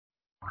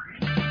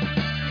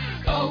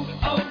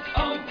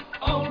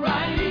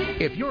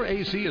If your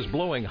AC is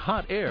blowing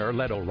hot air,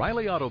 let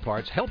O'Reilly Auto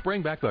Parts help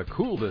bring back the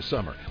cool this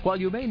summer. While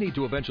you may need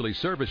to eventually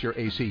service your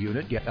AC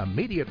unit, get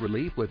immediate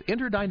relief with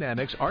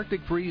Interdynamics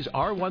Arctic Freeze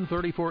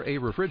R134A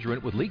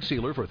refrigerant with leak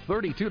sealer for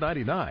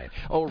 $32.99.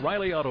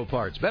 O'Reilly Auto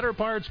Parts, better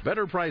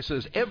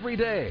prices every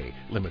day.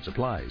 Limits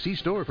apply. See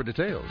store for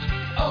details.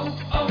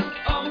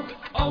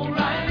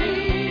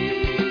 O'Reilly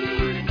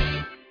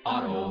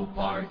Auto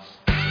Parts.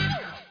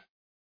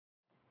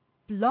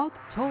 Blog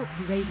Talk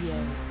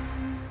Radio.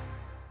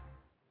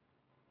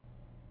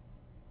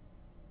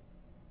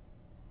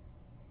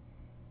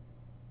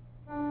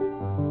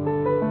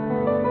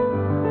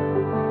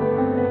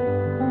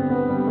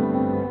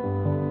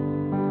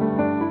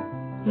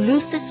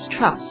 Lucis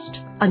Trust,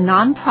 a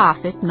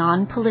non-profit,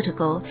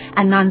 non-political,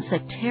 and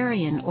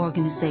non-sectarian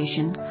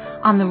organization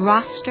on the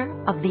roster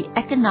of the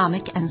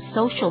Economic and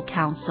Social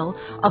Council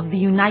of the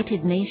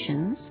United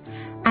Nations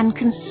and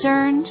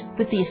concerned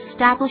with the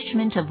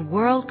establishment of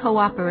world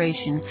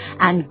cooperation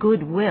and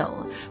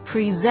goodwill,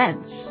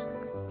 presents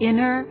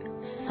Inner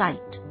Sight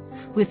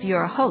with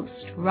your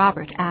host,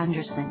 Robert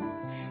Anderson.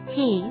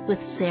 He, with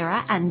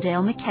Sarah and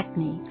Dale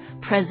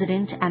McKechnie,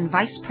 President and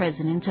Vice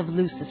President of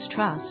Lucis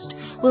Trust,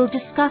 will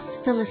discuss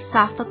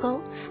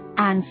philosophical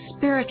and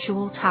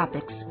spiritual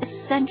topics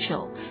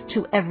essential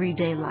to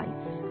everyday life.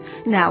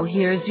 Now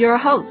here's your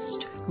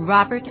host,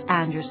 Robert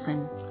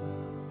Anderson.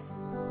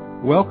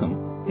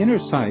 Welcome. Inner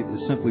sight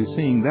is simply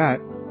seeing that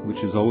which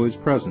is always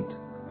present,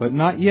 but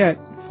not yet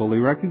fully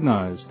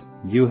recognized.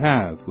 You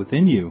have,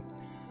 within you,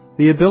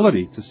 the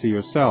ability to see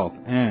yourself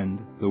and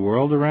the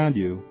world around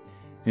you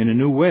in a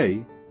new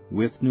way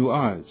with new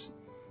eyes.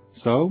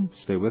 So,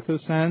 stay with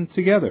us, and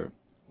together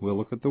we'll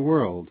look at the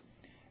world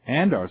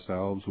and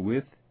ourselves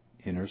with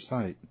inner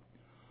sight.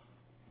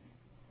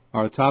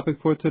 Our topic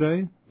for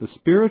today, the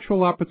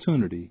spiritual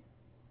opportunity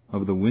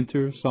of the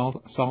winter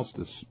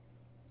solstice.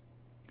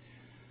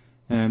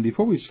 And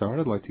before we start,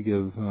 I'd like to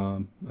give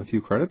a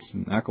few credits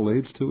and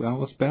accolades to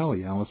Alice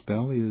Bailey. Alice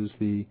Bailey is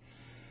the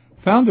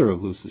founder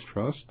of Lucis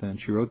Trust, and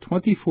she wrote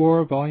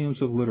 24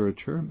 volumes of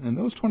literature, and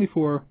those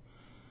 24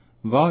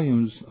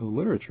 volumes of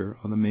literature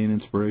are the main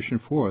inspiration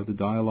for the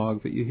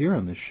dialogue that you hear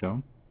on this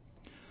show.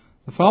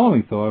 The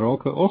following thought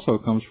also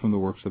comes from the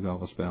works of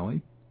Alice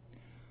Bailey.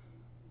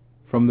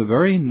 From the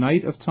very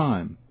night of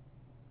time,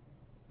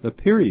 the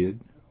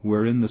period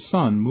wherein the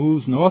sun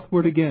moves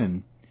northward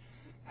again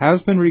has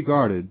been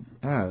regarded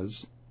as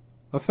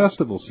a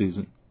festival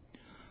season.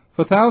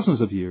 For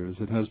thousands of years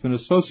it has been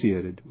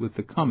associated with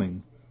the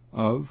coming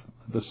of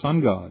the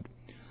sun god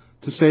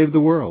to save the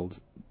world,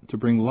 to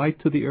bring light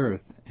to the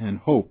earth and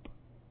hope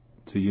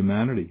to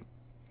humanity.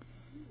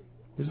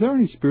 Is there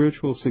any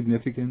spiritual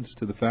significance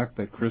to the fact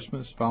that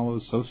Christmas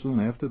follows so soon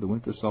after the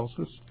winter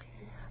solstice?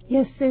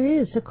 Yes, there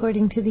is.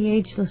 According to the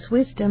ageless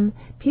wisdom,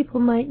 people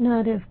might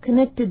not have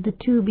connected the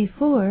two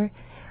before,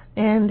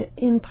 and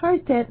in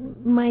part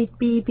that might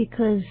be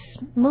because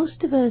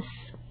most of us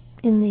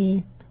in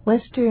the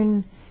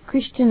Western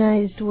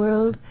Christianized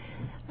world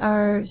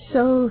are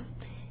so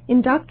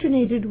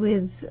indoctrinated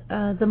with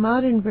the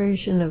modern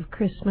version of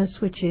Christmas,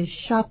 which is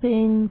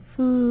shopping,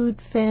 food,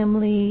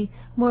 family,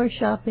 more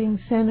shopping,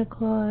 Santa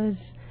Claus,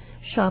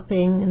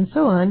 shopping, and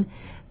so on,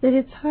 that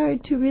it's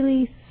hard to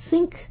really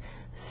think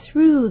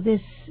through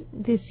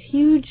this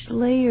huge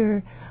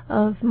layer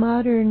of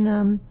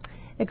modern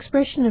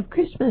expression of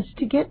Christmas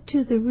to get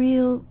to the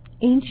real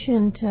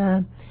ancient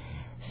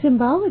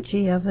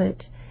symbology of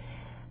it.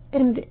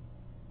 And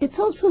it's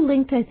also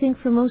linked, I think,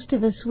 for most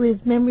of us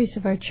with memories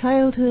of our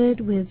childhood,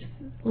 with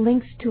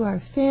links to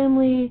our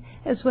family,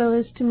 as well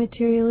as to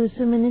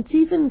materialism. And it's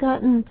even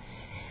gotten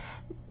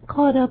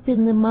caught up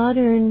in the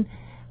modern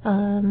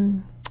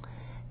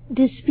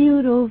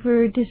dispute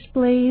over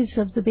displays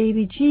of the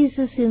baby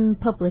Jesus in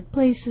public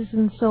places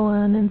and so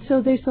on. And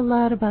so there's a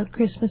lot about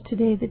Christmas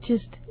today that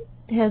just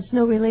has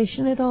no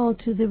relation at all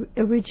to the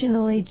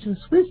original ageless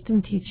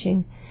wisdom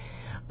teaching.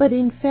 But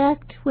in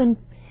fact, when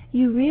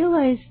you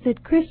realize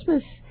that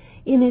Christmas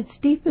in its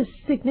deepest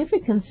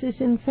significance is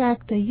in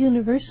fact a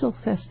universal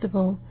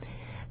festival,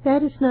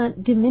 that is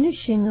not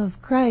diminishing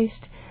of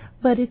Christ,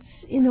 but it's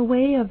in a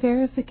way a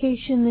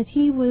verification that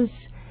he was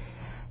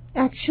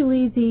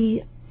actually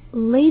the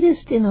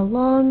latest in a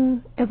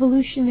long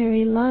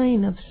evolutionary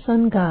line of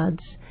sun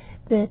gods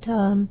that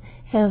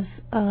have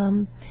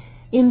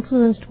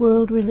influenced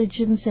world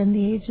religions and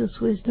the ageless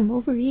wisdom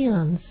over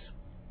eons.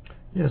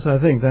 Yes, I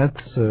think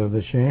that's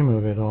the shame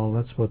of it all.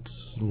 That's what's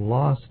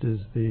lost, is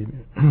the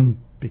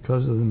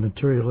because of the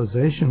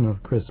materialization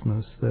of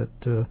Christmas,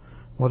 that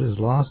what is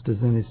lost is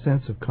any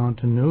sense of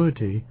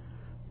continuity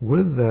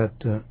with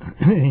that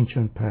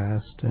ancient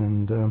past.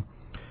 And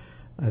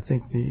I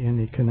think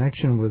any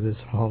connection with this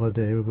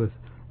holiday with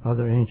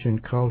other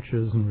ancient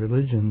cultures and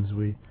religions,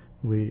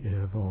 we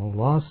have all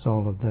lost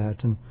all of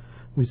that, and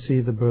we see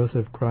the birth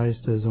of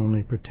Christ as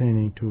only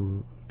pertaining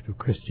to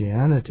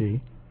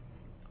Christianity,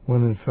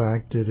 when in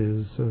fact it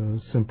is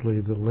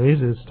simply the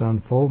latest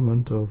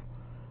unfoldment of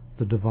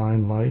the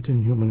divine light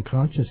in human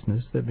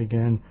consciousness that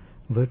began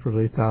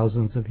literally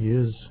thousands of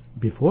years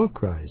before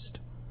Christ.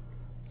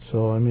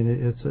 So, I mean,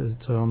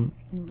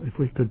 if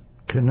we could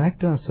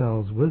connect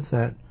ourselves with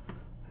that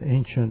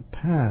ancient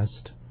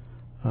past,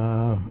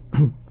 I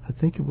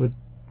think it would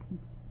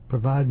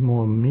provide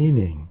more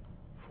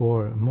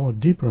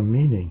deeper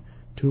meaning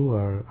to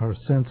our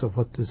sense of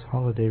what this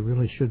holiday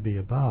really should be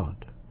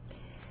about.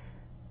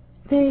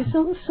 There is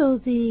also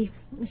the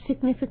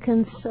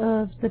significance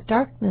of the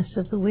darkness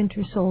of the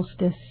winter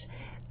solstice.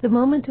 The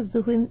moment of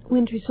the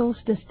winter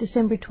solstice,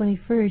 December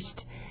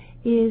 21st,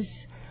 is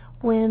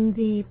when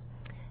the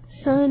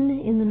sun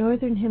in the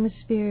northern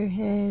hemisphere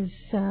has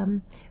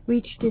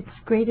reached its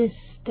greatest,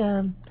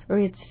 or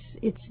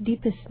its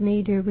deepest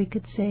nadir, we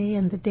could say,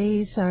 and the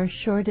days are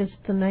shortest,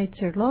 the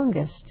nights are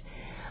longest.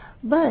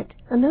 But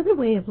another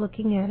way of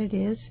looking at it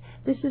is,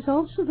 this is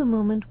also the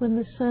moment when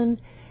the sun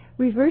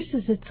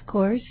reverses its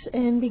course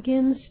and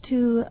begins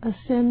to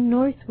ascend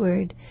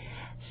northward,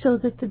 so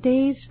that the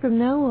days from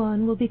now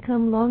on will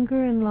become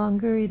longer and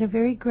longer in a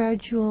very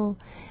gradual,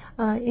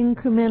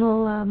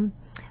 incremental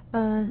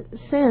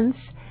sense,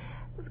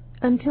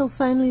 until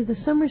finally the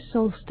summer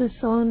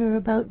solstice on or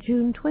about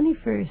June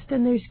 21st.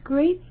 And there's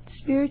great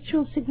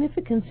spiritual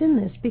significance in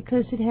this,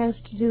 because it has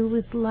to do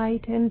with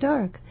light and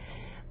dark.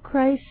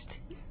 Christ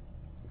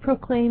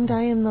proclaimed,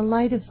 "I am the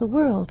light of the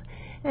world,"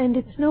 and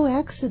it's no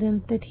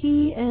accident that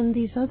he and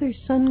these other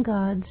sun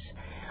gods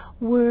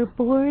were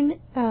born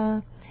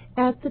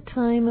at the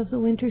time of the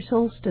winter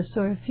solstice,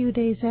 or a few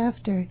days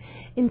after.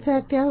 In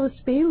fact, Alice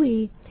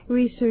Bailey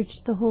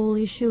researched the whole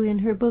issue in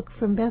her book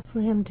From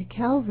Bethlehem to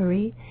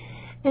Calvary,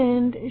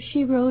 and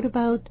she wrote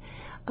about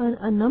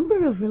a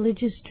number of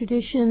religious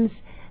traditions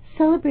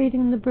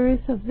celebrating the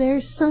birth of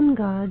their sun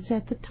gods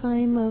at the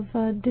time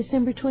of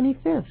December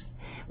 25th.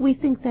 We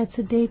think that's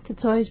a date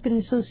that's always been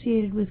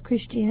associated with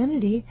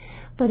Christianity,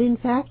 but in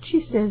fact,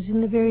 she says,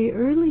 in the very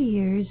early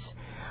years,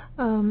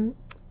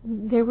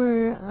 there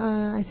were,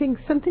 I think,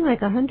 something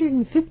like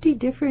 150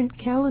 different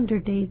calendar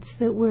dates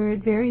that were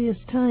at various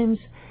times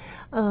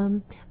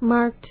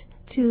marked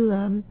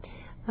to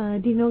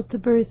denote the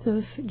birth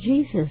of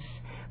Jesus.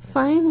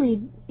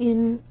 Finally,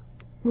 in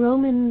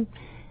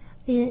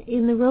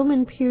the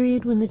Roman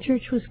period, when the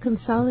church was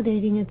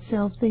consolidating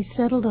itself, they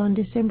settled on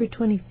December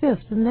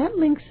 25th, and that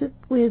links it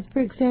with, for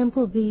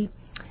example, the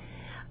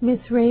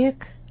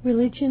Mithraic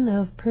religion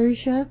of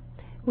Persia,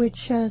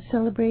 which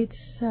celebrates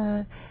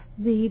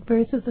the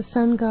birth of the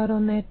sun god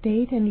on that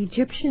date, and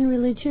Egyptian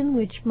religion,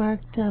 which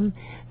marked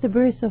the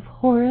birth of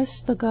Horus,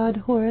 the god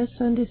Horus,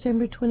 on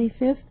December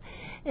 25th,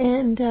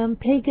 and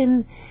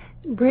pagan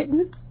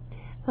Britain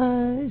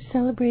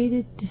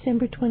celebrated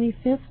December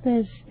 25th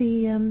as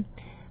the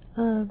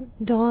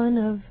dawn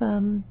of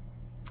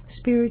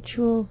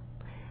spiritual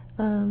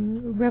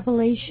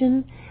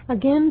revelation,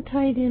 again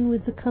tied in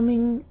with the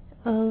coming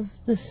of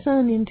the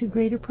sun into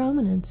greater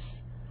prominence.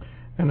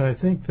 And I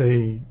think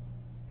they,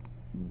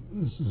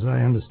 as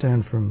I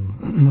understand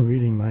from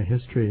reading my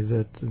history,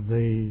 that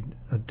they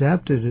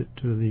adapted it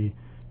to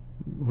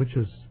which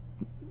was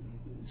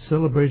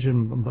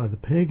celebration by the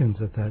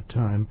pagans at that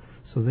time,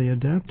 so they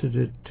adapted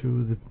it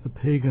to the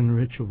pagan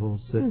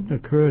rituals that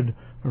occurred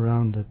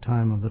around the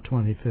time of the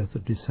 25th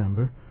of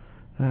December,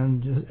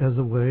 and as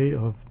a way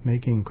of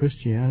making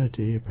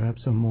Christianity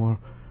perhaps a more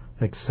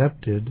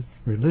accepted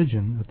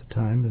religion at the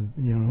time.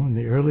 You know, in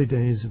the early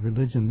days of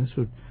religion, this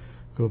would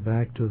go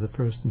back to the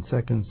 1st and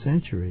 2nd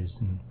centuries,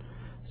 and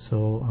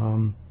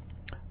so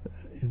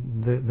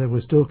they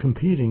were still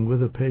competing with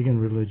the pagan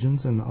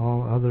religions and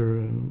all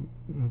other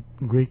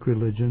Greek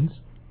religions,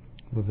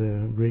 with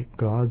the Greek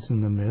gods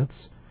and the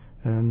myths,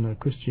 and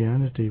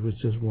Christianity was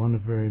just one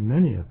of very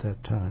many at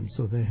that time.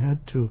 So they had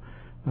to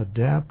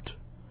adapt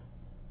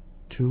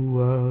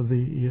to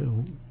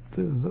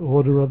the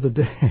order of the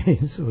day,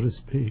 so to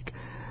speak,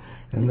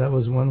 and that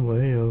was one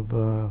way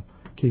of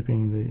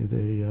keeping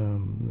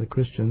the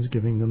Christians,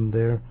 giving them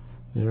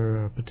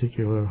their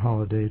particular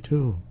holiday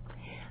too.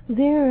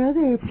 There are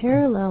other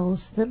parallels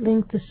that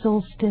link the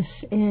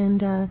solstice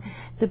and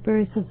the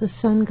birth of the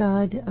sun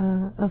god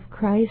of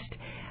Christ.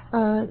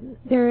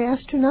 There are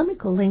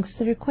astronomical links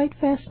that are quite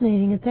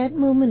fascinating. At that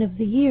moment of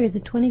the year, the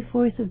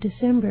 24th of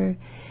December,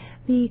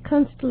 the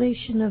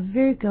constellation of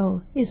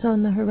Virgo is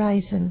on the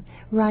horizon,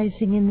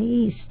 rising in the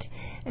east.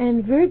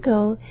 And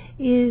Virgo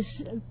is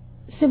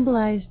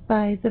symbolized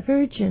by the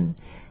Virgin,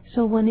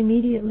 so one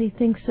immediately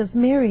thinks of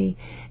Mary.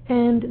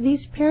 And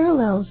these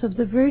parallels of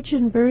the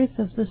virgin birth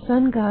of the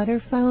sun god are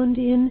found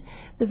in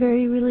the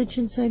very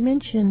religions I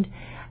mentioned,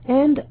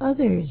 and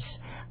others.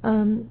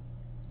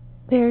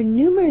 There are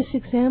numerous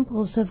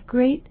examples of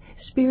great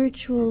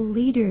spiritual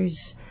leaders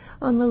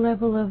on the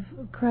level of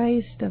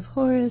Christ, of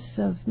Horus,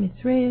 of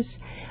Mithraeus,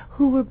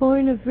 who were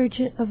born of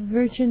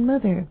Virgin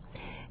Mother.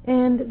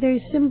 And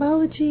there's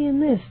symbology in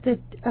this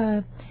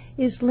that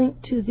is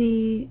linked to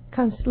the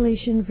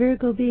constellation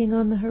Virgo being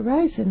on the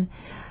horizon.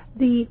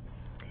 The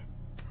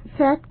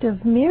fact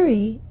of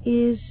Mary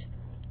is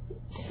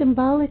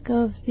symbolic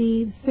of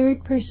the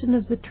third person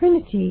of the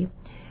Trinity,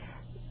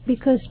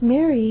 because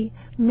Mary,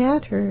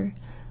 mater,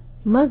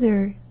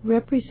 mother,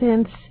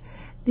 represents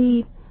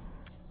the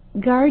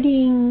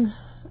guarding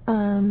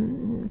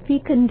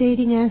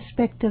fecundating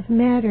aspect of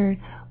matter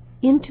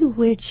into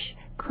which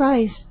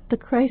Christ, the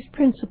Christ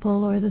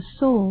principle or the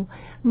soul,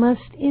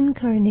 must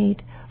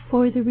incarnate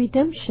for the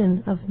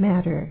redemption of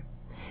matter.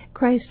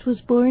 Christ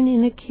was born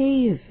in a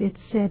cave, it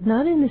said,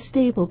 not in a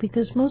stable,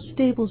 because most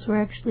stables were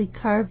actually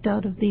carved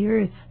out of the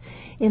earth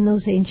in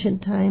those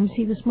ancient times.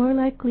 He was more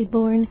likely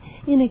born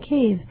in a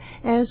cave,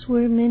 as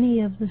were many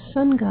of the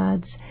sun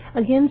gods,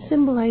 again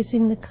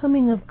symbolizing the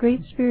coming of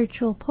great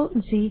spiritual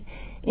potency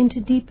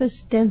into deepest,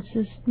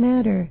 densest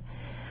matter.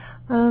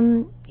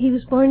 He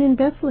was born in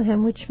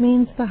Bethlehem, which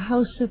means the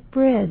house of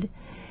bread,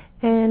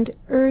 and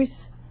earth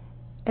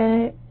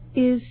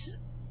is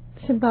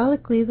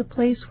symbolically the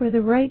place where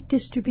the right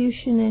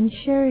distribution and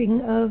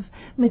sharing of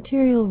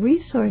material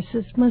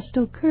resources must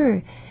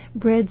occur.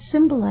 Bread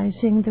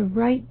symbolizing the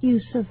right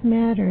use of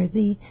matter,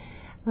 the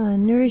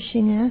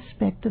nourishing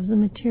aspect of the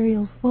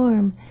material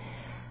form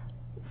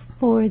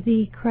for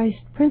the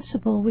Christ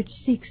principle which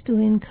seeks to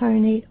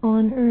incarnate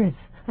on earth.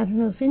 I don't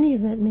know if any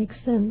of that makes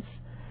sense.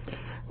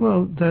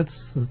 Well, that's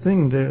the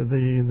thing.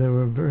 There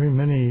were very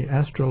many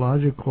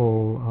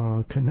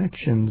astrological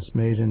connections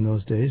made in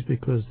those days,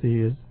 because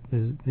the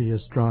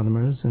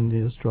astronomers and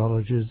the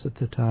astrologers at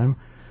the time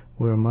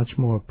were much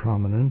more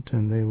prominent,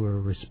 and they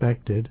were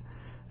respected,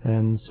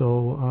 and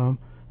so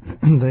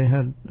they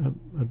had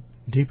a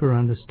deeper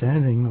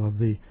understanding of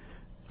the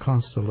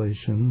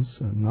constellations,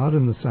 not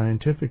in the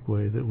scientific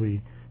way that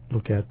we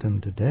look at them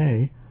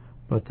today,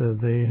 but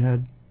they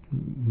had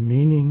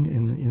meaning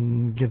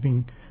in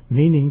giving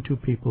meaning to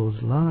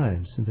people's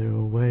lives. They were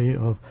a way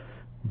of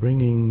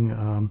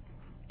bringing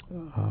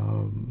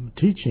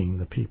teaching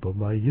the people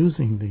by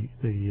using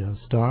the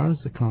stars,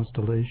 the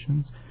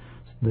constellations.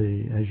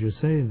 As you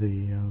say,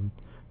 the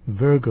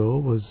Virgo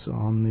was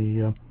on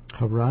the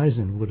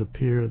horizon, would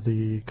appear,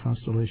 the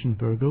constellation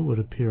Virgo would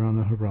appear on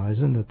the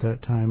horizon at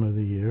that time of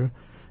the year,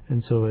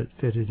 and so it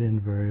fitted in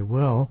very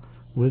well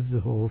with the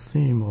whole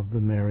theme of the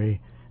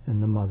Mary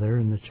and the mother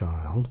and the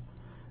child.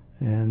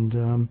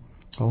 And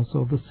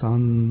also the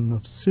sun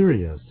of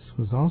Sirius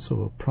was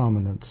also a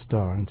prominent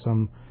star, and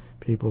some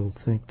people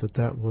think that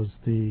that was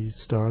the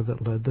star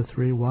that led the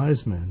three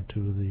wise men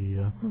to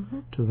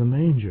the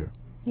manger.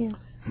 Yes.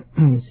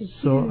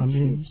 So I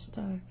mean,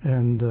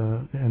 and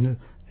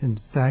in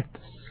fact, the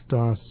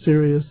star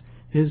Sirius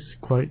is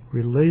quite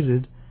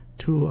related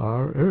to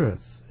our Earth.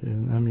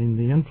 And, I mean,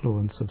 the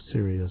influence of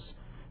Sirius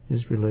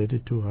is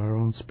related to our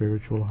own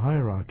spiritual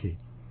hierarchy.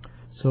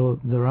 So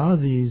there are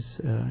these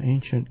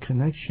ancient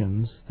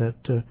connections that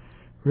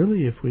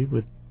really, if we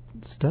would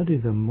study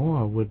them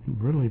more, would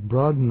really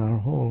broaden our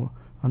whole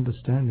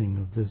understanding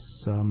of this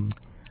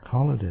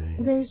holiday.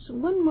 There's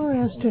one more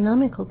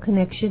astronomical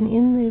connection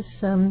in this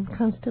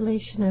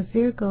constellation of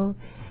Virgo,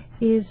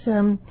 is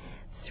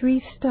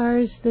three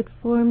stars that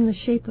form the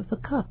shape of a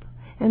cup,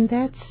 and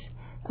that's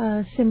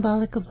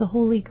symbolic of the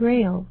Holy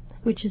Grail,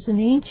 which is an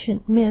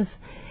ancient myth.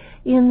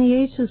 In the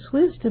Ageless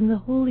Wisdom, the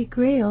Holy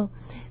Grail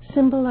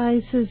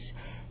symbolizes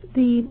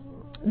the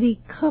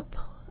cup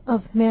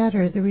of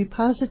matter, the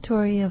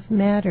repository of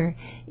matter,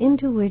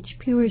 into which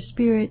pure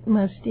spirit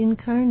must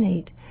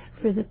incarnate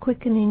for the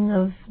quickening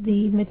of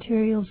the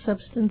material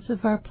substance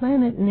of our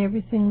planet and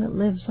everything that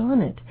lives on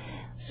it.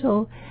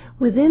 So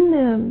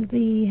within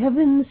the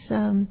heavens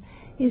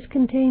is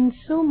contained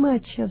so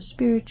much of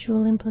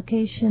spiritual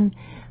implication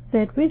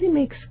that really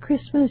makes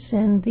Christmas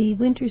and the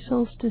winter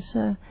solstice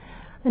an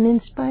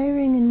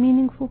inspiring and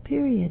meaningful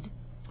period.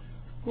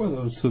 For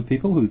those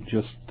people who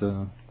just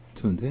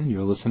tuned in,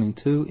 you're listening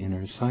to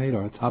Inner Sight.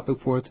 Our topic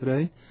for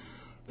today,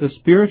 the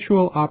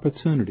spiritual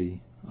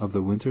opportunity of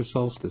the winter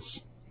solstice.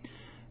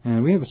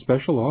 And we have a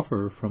special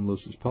offer from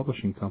Lucis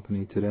Publishing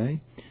Company today.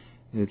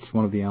 It's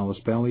one of the Alice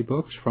Bailey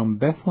books, From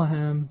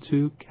Bethlehem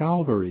to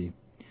Calvary.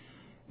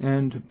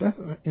 And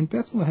in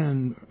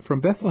Bethlehem, From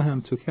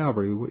Bethlehem to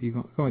Calvary, what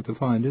you're going to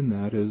find in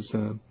that is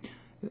that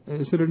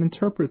it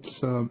interprets,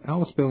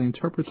 Alice Bailey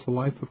interprets the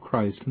life of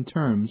Christ in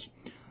terms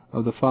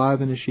of the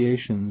 5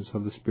 initiations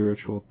of the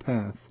spiritual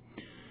path.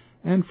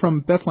 And From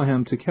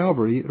Bethlehem to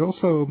Calvary, it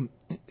also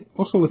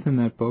within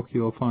that book,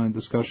 you'll find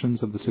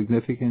discussions of the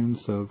significance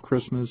of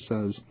Christmas,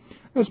 as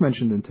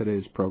mentioned in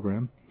today's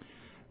program.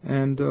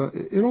 And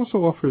it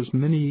also offers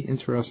many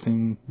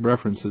interesting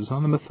references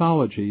on the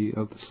mythology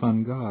of the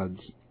sun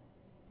gods.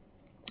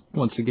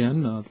 Once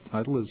again, the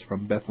title is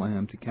From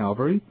Bethlehem to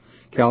Calvary.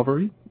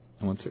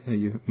 When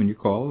you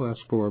call,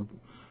 ask for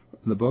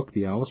the book,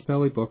 the Alice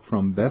Bailey book,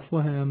 From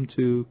Bethlehem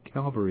to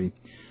Calvary.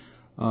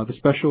 The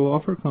special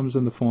offer comes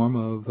in the form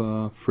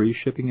of free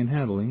shipping and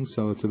handling,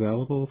 so it's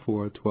available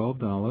for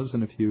 $12.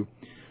 And if you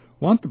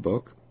want the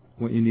book,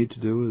 what you need to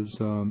do is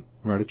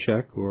write a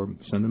check or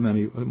send a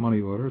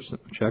money order,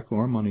 check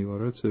or money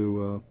order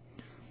to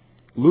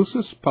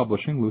Lucis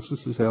Publishing.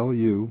 Lucis is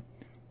L-U-C-I-S,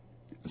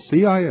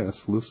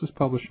 Lucis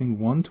Publishing,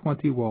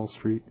 120 Wall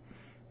Street,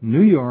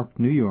 New York,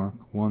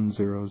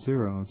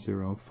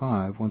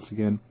 10005. Once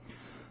again,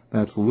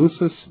 that's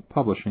Lucis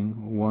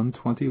Publishing,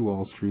 120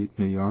 Wall Street,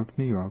 New York,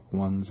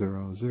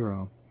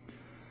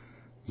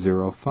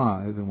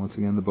 10005. And once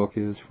again, the book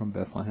is From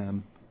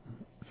Bethlehem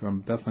From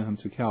Bethlehem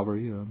to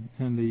Calvary,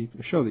 and the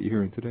show that you're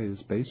hearing today is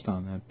based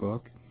on that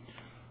book.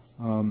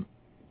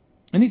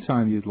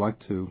 Anytime you'd like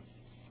to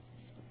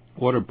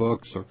order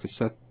books or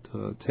cassette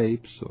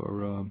tapes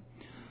or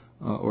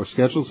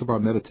schedules of our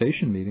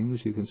meditation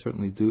meetings, you can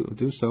certainly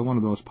do so. One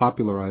of the most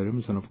popular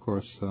items, and of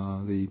course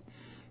the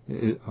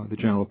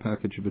general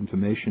package of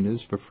information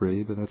is for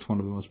free, but that's one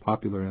of the most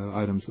popular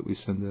items that we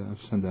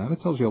send out. It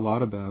tells you a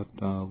lot about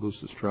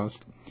Lucis Trust.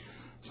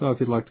 So if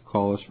you'd like to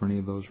call us for any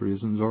of those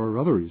reasons or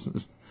other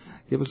reasons,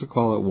 give us a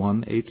call at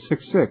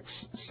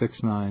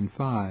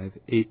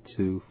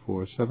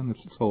 1-866-695-8247.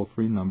 That's a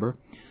toll-free number.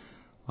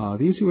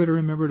 The easy way to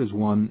remember it is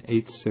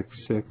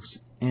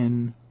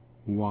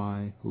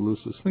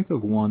 1-866-NY-LUCIS. Think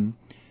of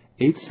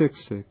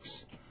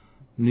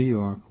 1-866-New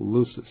York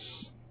Lucis.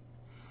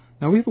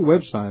 Now, we have a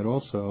website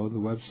also. The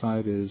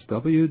website is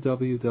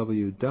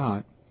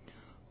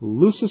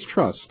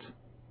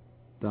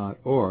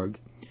www.lucistrust.org.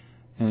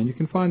 And you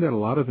can find out a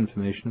lot of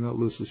information about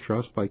Lucis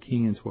Trust by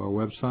keying into our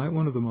website.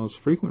 One of the most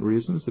frequent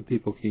reasons that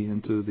people key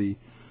into the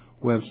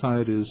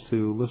website is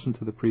to listen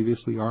to the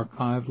previously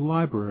archived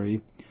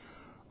library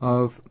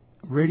of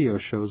radio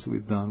shows that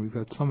we've done. We've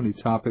got so many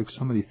topics,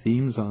 so many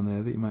themes on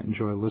there that you might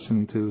enjoy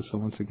listening to. So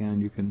once again,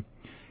 you can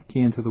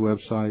key into the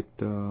website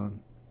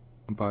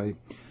by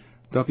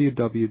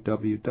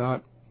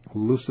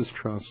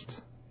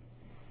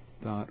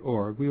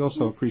www.lucistrust.org. We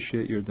also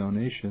appreciate your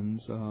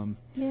donations.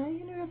 May I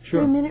interrupt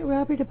for a minute,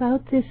 Robert,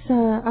 about this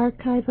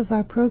archive of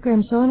our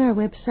programs on our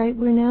website?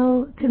 We're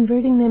now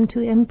converting them to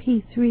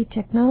MP3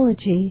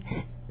 technology,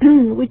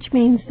 which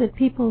means that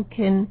people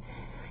can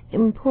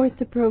import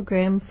the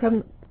program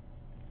from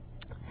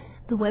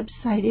the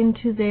website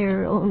into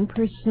their own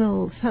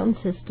personal sound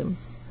system.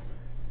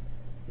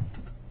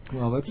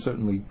 Well, that's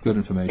certainly good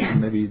information.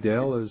 Maybe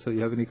Dale, do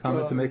you have any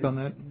comment to make on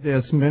that?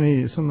 Yes,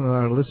 some of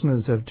our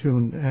listeners have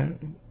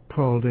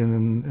called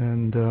in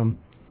and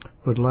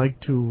would like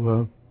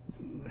to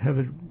have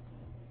it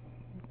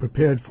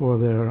prepared for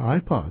their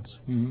iPods,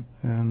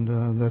 and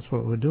that's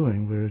what we're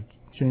doing. We're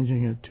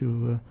changing it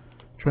to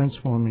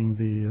transforming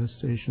the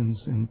stations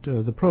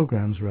into the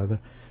programs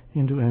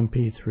into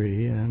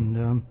MP3,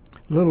 and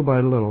little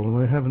by little,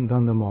 we haven't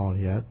done them all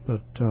yet,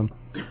 but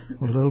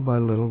little by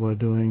little we're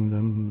doing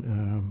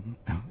them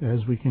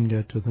as we can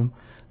get to them,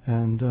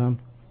 and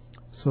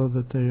so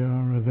that they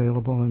are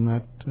available in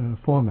that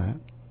format,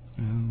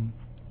 and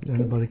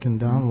anybody can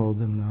download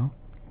them now.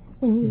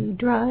 When you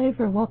drive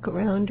or walk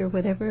around or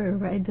whatever, or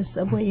ride the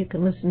subway, you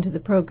can listen to the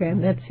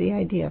program. That's the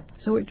idea.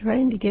 So we're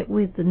trying to get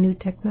with the new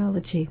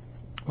technology.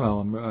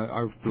 Well,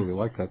 I really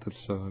like that.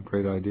 That's a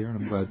great idea, and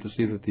I'm glad to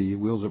see that the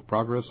wheels of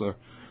progress are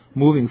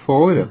moving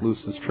forward at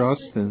Lucis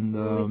Trust. And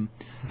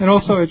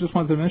also, I just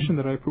wanted to mention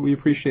that we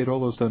appreciate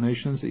all those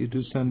donations that you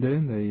do send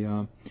in.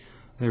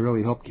 They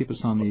really help keep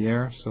us on the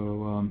air.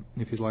 So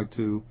if you'd like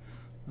to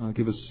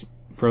give us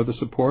further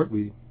support,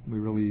 we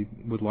really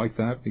would like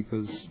that,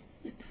 because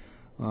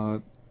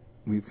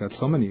we've got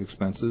so many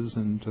expenses,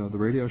 and the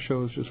radio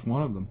show is just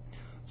one of them.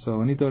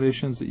 So any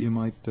donations that you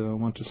might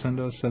want to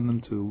send us, send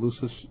them to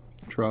Lucis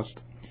Trust.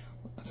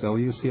 That's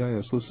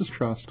LUCIS, Lucis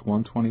Trust,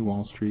 120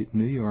 Wall Street,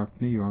 New York,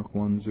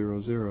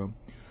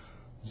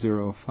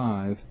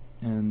 10005.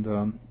 And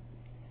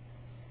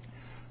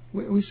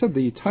we said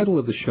the title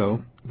of the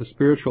show, The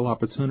Spiritual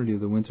Opportunity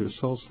of the Winter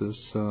Solstice,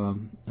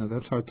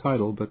 that's our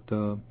title, but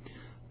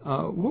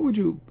what would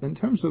you, in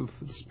terms of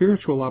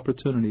spiritual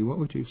opportunity, what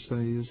would you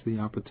say is the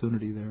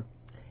opportunity there?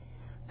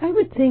 I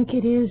would think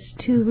it is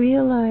to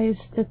realize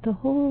that the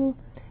whole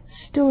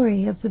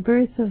story of the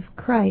birth of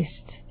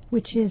Christ,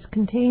 which is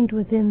contained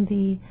within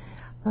the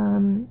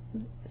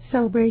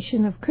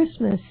celebration of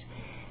Christmas,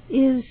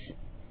 is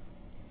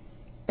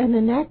an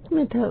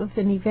enactment of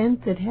an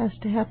event that has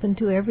to happen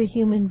to every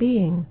human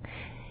being.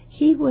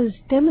 He was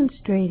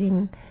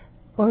demonstrating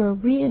or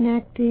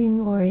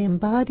reenacting or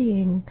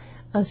embodying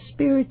a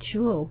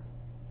spiritual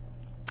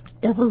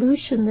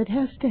evolution that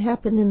has to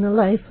happen in the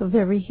life of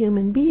every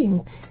human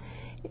being.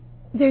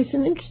 There's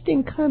an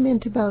interesting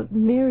comment about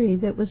Mary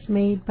that was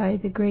made by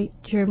the great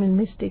German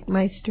mystic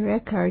Meister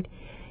Eckhart.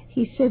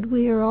 He said,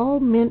 "We are all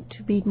meant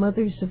to be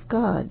mothers of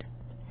God."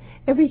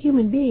 Every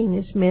human being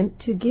is meant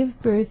to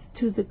give birth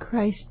to the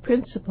Christ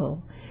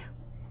principle,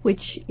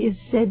 which is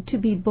said to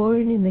be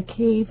born in the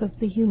cave of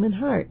the human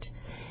heart.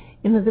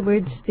 In other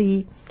words,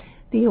 the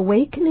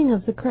awakening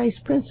of the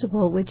Christ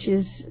principle, which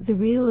is the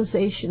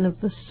realization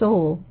of the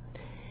soul,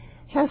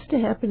 has to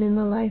happen in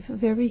the life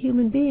of every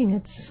human being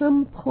at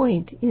some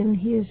point in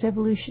his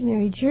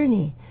evolutionary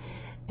journey.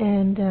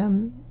 And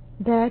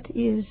that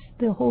is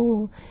the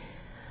whole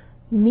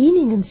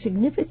meaning and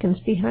significance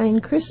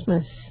behind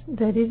Christmas,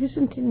 that it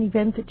isn't an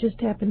event that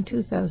just happened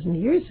 2,000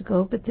 years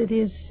ago, but that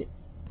is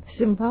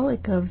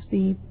symbolic of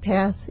the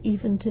path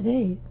even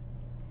today.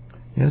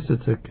 Yes,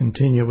 it's a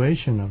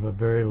continuation of a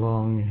very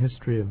long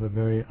history, of a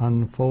very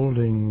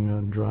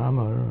unfolding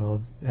drama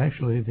of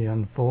actually the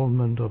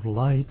unfoldment of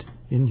light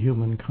in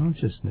human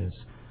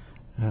consciousness,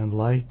 and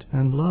light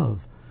and love.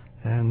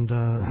 And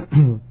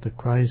the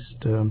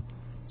Christ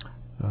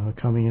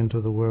coming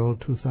into the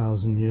world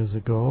 2,000 years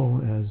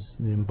ago as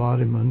the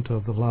embodiment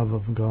of the love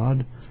of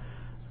God,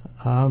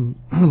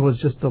 was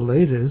just the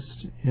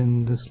latest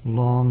in this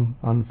long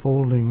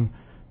unfolding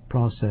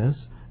process,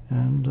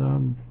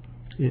 and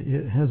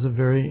it has a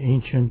very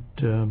ancient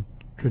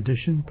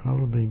tradition,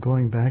 probably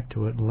going back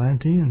to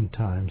Atlantean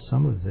times,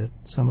 some of the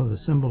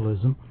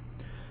symbolism.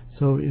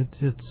 So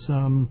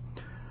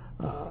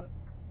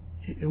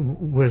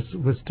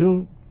we're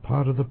still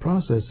part of the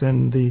process,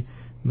 and the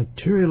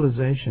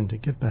materialization, to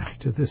get back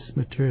to this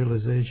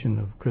materialization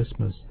of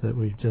Christmas that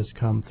we've just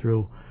come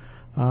through,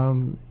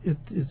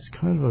 it's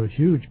kind of a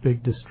huge,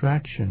 big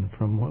distraction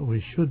from what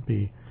we should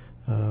be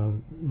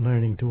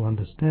learning to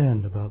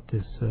understand about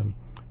this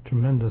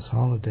tremendous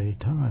holiday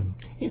time.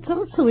 It's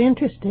also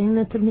interesting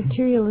that the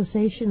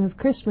materialization of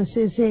Christmas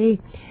is a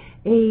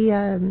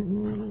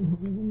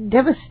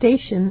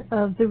devastation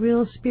of the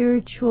real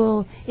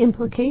spiritual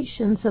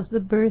implications of the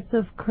birth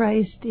of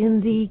Christ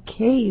in the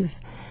cave,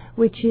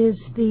 which is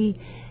the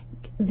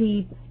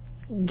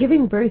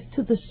giving birth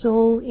to the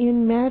soul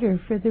in matter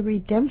for the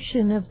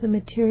redemption of the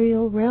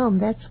material realm.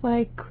 That's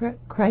why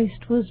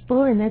Christ was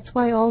born. That's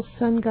why all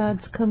sun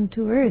gods come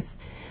to earth,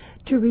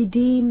 to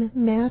redeem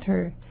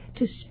matter,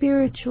 to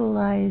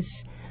spiritualize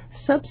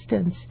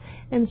substance.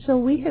 And so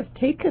we have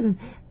taken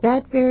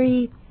that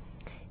very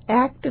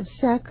act of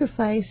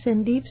sacrifice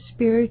and deep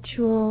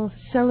spiritual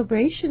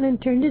celebration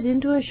and turned it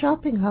into a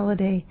shopping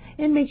holiday.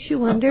 It makes you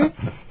wonder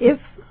if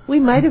we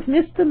might have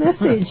missed the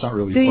message. It's not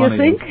really Do funny.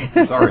 you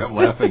think? Sorry, I'm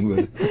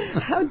laughing.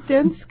 But How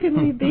dense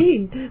can we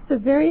be? The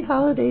very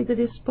holiday that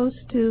is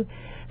supposed to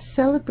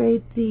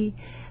celebrate the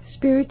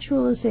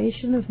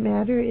spiritualization of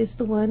matter is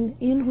the one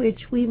in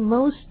which we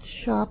most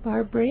shop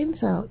our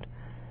brains out.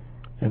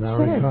 And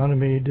our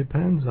economy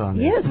depends on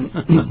it. Yes.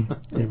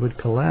 It would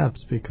collapse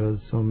because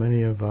so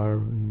many of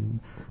our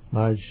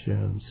large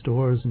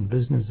stores and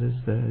businesses,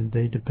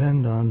 they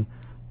depend on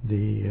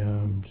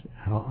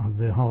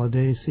the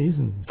holiday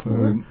season.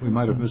 we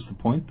might have missed the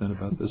point then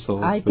about this whole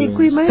experience. I think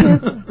we might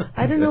have.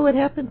 I don't know what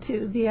happened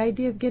to the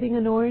idea of getting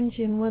an orange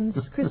in one's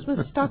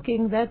Christmas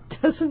stocking. That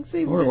doesn't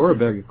seem or a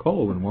bag of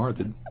coal when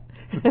warranted.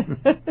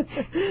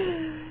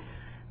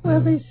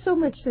 Well, there's so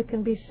much that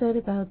can be said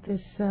about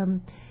this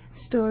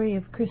story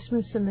of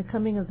Christmas and the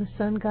coming of the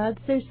sun gods.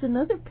 There's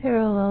another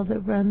parallel that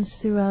runs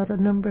throughout a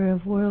number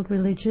of world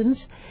religions,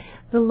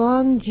 the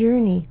long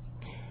journey.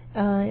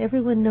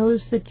 Everyone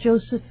knows that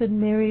Joseph and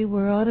Mary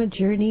were on a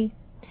journey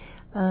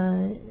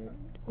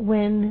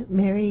when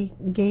Mary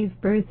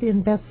gave birth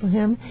in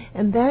Bethlehem,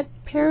 and that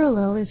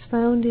parallel is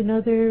found in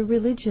other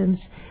religions.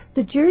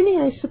 The journey,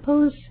 I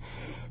suppose,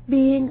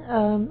 being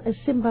a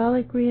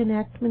symbolic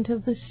reenactment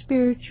of the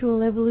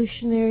spiritual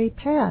evolutionary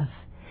path.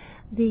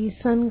 The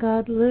sun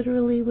god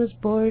literally was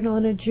born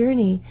on a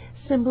journey,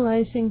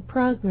 symbolizing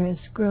progress,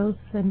 growth,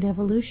 and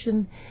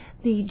evolution,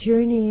 the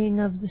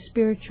journeying of the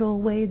spiritual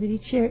way that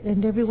each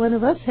and every one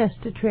of us has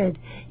to tread.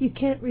 You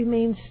can't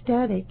remain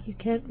static. You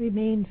can't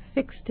remain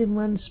fixed in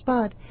one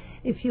spot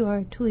if you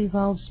are to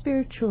evolve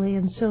spiritually.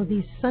 And so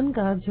these sun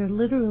gods are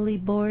literally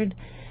born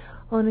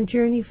on a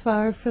journey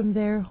far from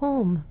their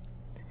home.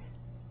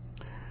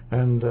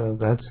 And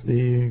that's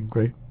the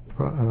great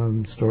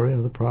story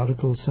of the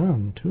prodigal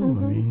son, too.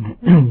 Mm-hmm.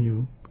 I mean,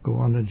 you go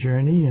on a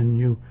journey and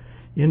you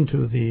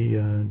into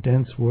the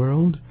dense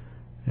world,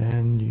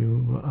 and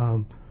you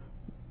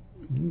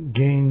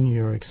gain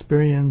your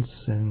experience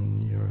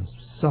and your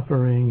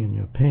suffering and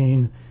your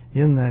pain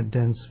in that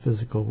dense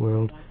physical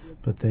world,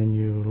 but then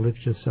you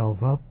lift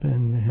yourself up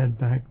and head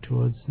back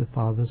towards the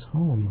Father's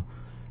home.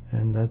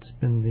 And that's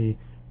been the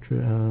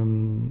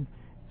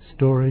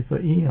story for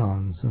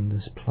eons on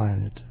this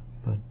planet.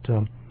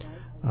 But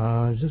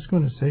I was just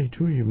going to say,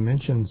 too, you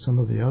mentioned some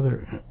of the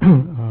other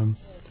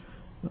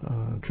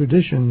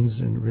traditions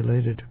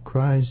related to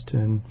Christ,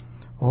 and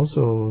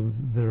also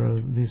there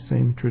are these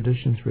same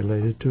traditions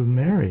related to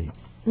Mary.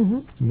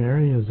 Mm-hmm.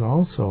 Mary is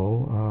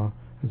also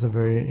is a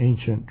very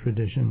ancient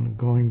tradition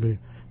going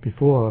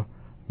before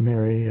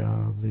Mary,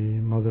 the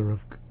mother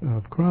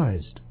of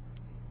Christ.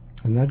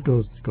 And that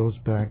goes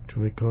back to,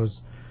 because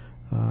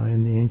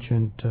in the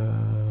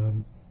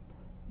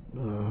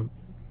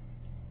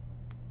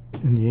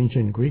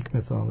ancient Greek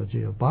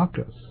mythology of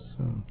Bacchus,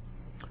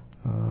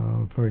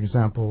 for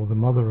example, the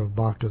mother of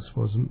Bacchus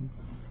was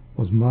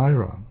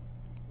Myra,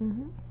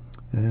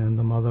 Mm-hmm. and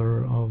the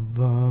mother of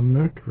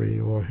Mercury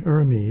or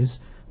Hermes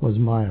was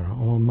Myra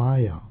or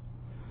Maya.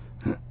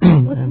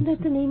 Wasn't that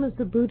the name of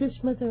the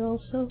Buddhist mother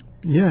also?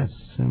 Yes,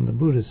 and the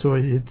Buddhist. So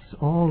it's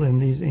all in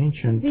these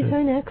ancient. These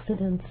aren't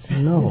accidents.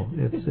 No,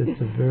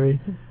 it's a very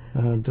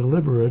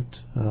deliberate,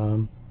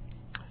 and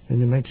it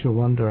makes you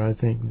wonder. I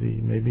think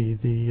maybe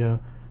the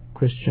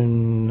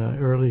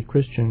early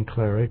Christian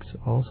clerics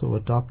also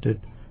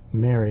adopted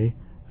Mary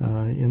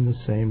in the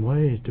same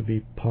way, to be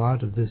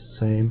part of this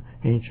same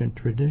ancient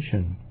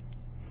tradition.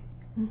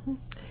 Mm-hmm.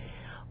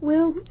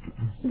 Well,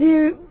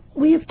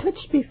 we have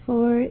touched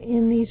before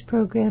in these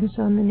programs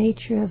on the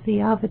nature of the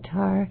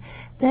avatar.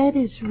 That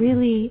is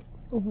really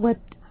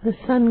what the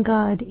sun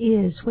god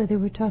is, whether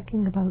we're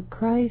talking about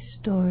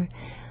Christ or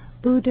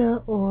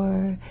Buddha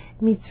or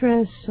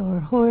Mithras or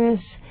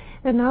Horus.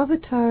 An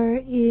avatar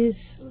is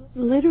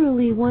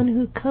literally one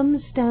who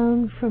comes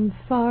down from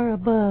far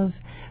above,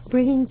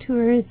 bringing to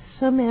earth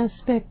some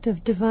aspect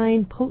of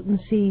divine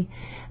potency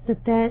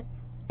that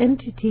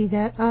entity,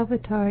 that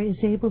avatar, is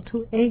able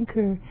to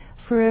anchor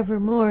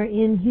forevermore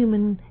in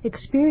human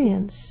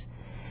experience.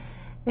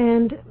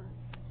 And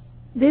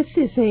this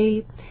is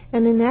an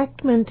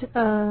enactment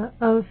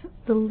of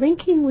the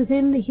linking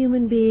within the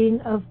human being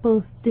of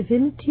both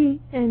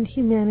divinity and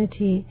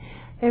humanity.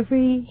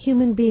 Every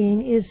human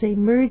being is a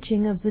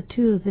merging of the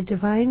two, the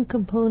divine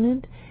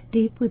component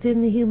deep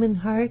within the human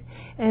heart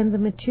and the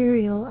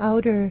material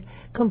outer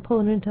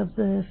component of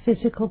the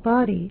physical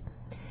body.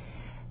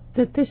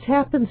 That this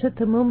happens at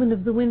the moment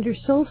of the winter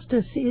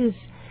solstice is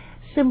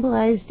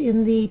symbolized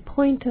in the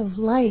point of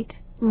light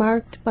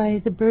marked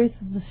by the birth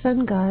of the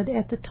sun god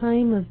at the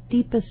time of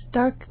deepest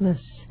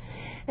darkness.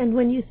 And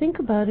when you think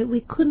about it,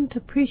 we couldn't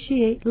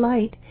appreciate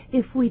light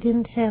if we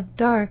didn't have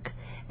dark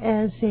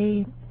as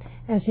a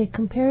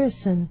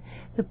comparison.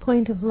 The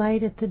point of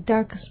light at the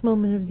darkest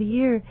moment of the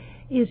year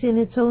is in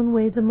its own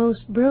way the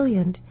most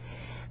brilliant.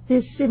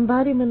 This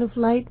embodiment of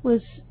light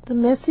was the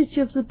message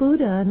of the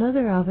Buddha,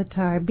 another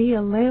avatar. Be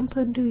a lamp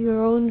unto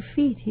your own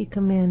feet, he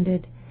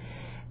commanded.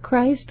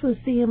 Christ was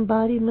the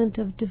embodiment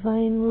of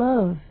divine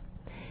love.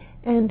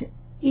 And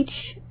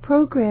each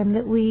program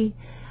that we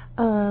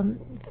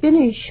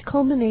finish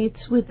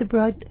culminates with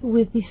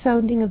the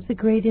sounding of the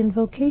great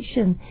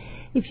invocation.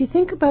 If you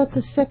think about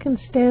the second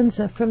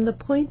stanza, from the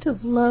point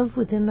of love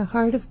within the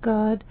heart of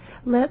God,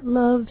 let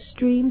love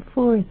stream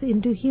forth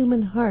into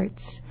human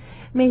hearts.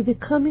 May the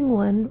coming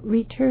one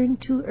return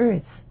to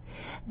earth.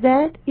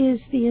 That is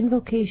the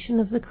invocation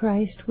of the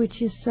Christ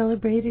which is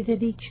celebrated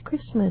at each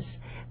Christmas.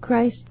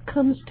 Christ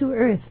comes to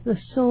earth. The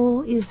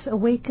soul is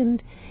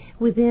awakened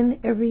within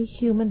every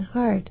human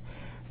heart.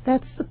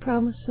 That's the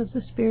promise of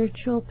the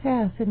spiritual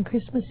path, and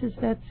Christmas is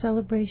that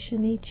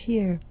celebration each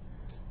year.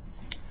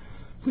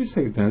 Please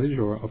take advantage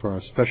of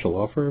our special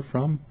offer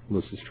from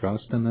Lucis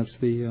Trust, and that's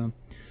the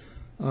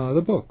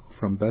book,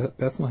 From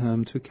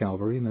Bethlehem to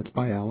Calvary, and that's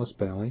by Alice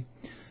Bailey.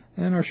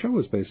 And our show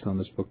is based on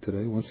this book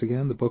today. Once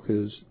again, the book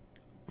is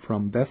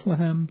From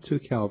Bethlehem to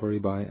Calvary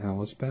by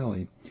Alice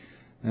Bailey.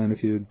 And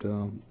if you'd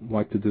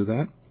like to do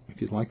that,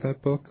 if you'd like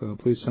that book,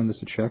 please send us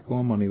a check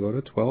or money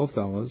order,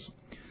 $12,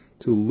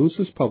 to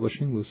Lucis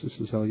Publishing. Lucis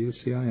is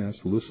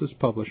L-U-C-I-S, Lucis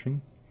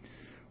Publishing,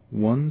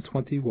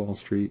 120 Wall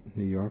Street,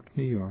 New York,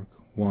 New York,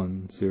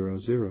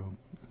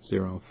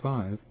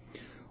 10005.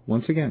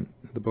 Once again,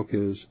 the book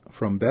is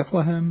From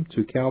Bethlehem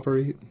to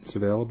Calvary. It's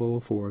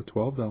available for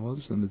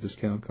 $12, and the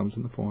discount comes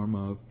in the form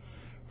of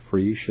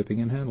free shipping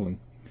and handling.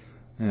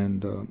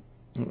 And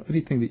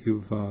anything that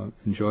you've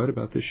enjoyed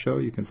about this show,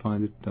 you can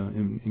find it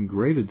in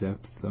greater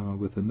depth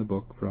within the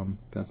book From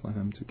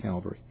Bethlehem to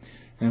Calvary.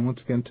 And once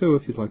again, too,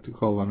 if you'd like to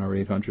call on our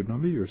 800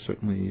 number, you're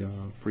certainly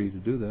free to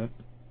do that.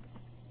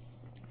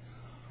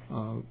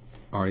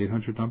 Our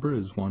 800 number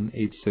is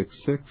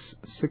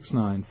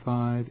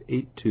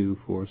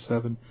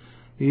 1-866-695-8247.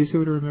 The easy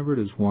way to remember it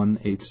is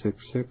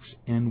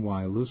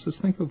 1-866-NY-LUCIS.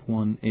 Think of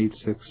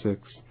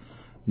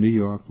 1-866-New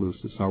York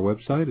Lucis. Our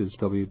website is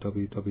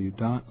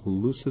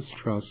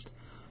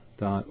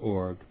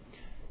www.lucistrust.org.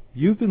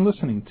 You've been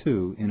listening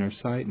to Inner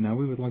Sight. Now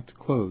we would like to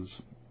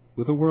close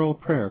with a world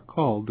prayer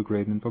called the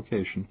Great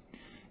Invocation.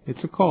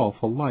 It's a call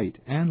for light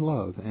and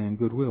love and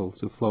goodwill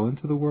to flow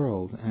into the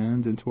world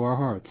and into our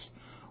hearts.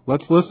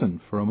 Let's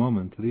listen for a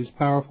moment to these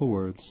powerful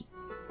words.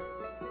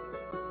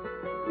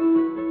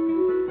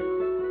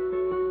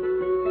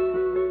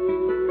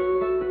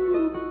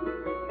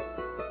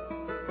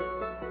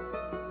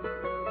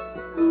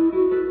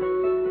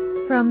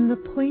 From the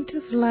point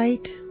of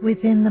light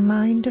within the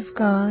mind of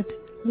God,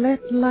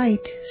 let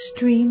light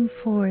stream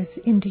forth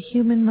into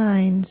human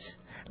minds.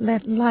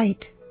 Let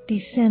light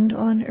descend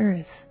on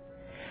earth.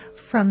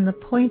 From the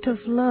point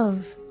of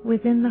love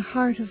within the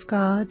heart of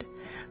God,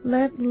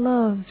 let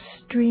love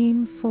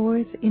stream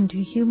forth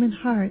into human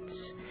hearts.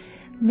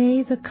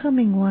 May the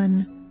coming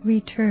one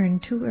return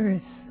to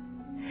earth.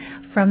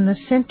 From the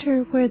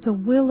center where the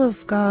will of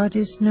God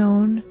is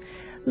known,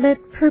 let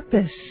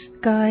purpose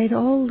guide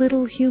all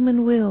little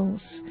human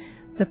wills,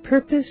 the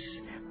purpose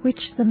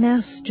which the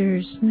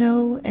masters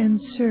know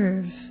and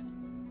serve.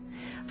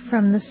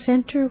 From the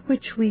center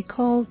which we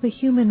call the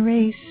human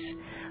race,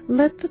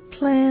 let the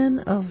plan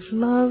of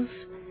love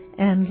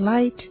and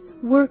light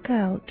work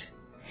out,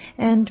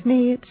 and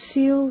may it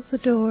seal the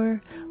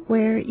door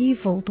where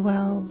evil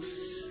dwells.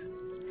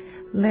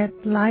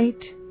 Let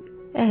light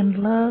and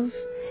love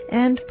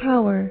and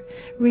power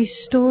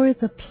restore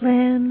the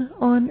plan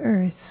on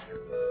earth.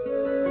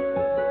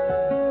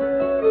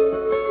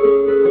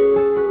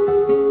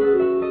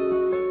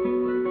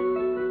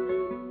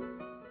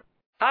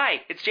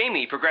 Hi, it's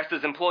Jamie,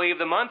 Progressive's Employee of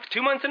the Month,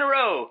 2 months in a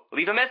row.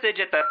 Leave a message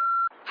at the...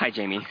 Hi,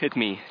 Jamie. It's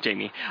me,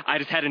 Jamie. I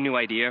just had a new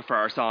idea for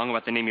our song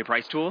about the Name Your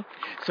Price tool.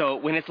 So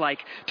when it's like,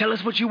 tell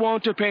us what you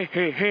want to pay,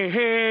 hey, hey,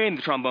 hey, and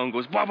the trombone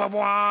goes, wah, wah,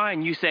 wah,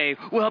 and you say,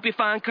 we'll help you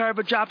find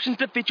coverage options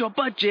to fit your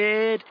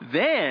budget.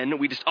 Then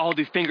we just all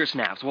do finger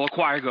snaps while the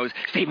choir goes,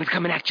 statements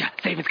coming at ya,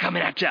 statements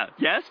coming at ya.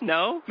 Yes?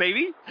 No?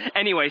 Maybe?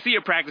 Anyway, see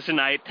you practice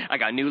tonight. I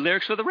got new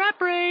lyrics for the rap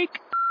break.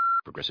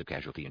 Progressive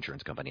Casualty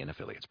Insurance Company and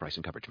Affiliates. Price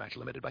and coverage match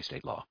limited by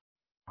state law.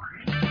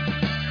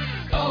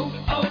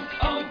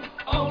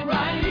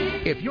 O'Reilly.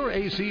 If your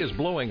AC is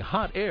blowing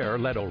hot air,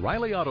 let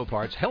O'Reilly Auto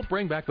Parts help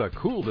bring back the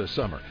cool this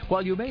summer.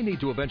 While you may need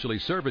to eventually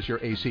service your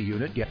AC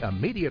unit, get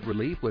immediate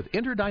relief with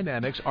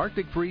Interdynamics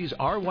Arctic Freeze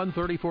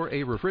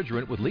R134A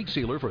refrigerant with leak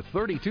sealer for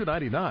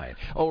 $32.99.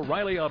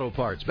 O'Reilly Auto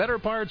Parts. Better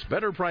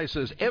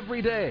prices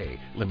every day.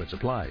 Limit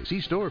supply.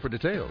 See store for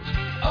details.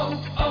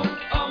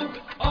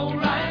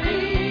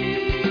 O'Reilly.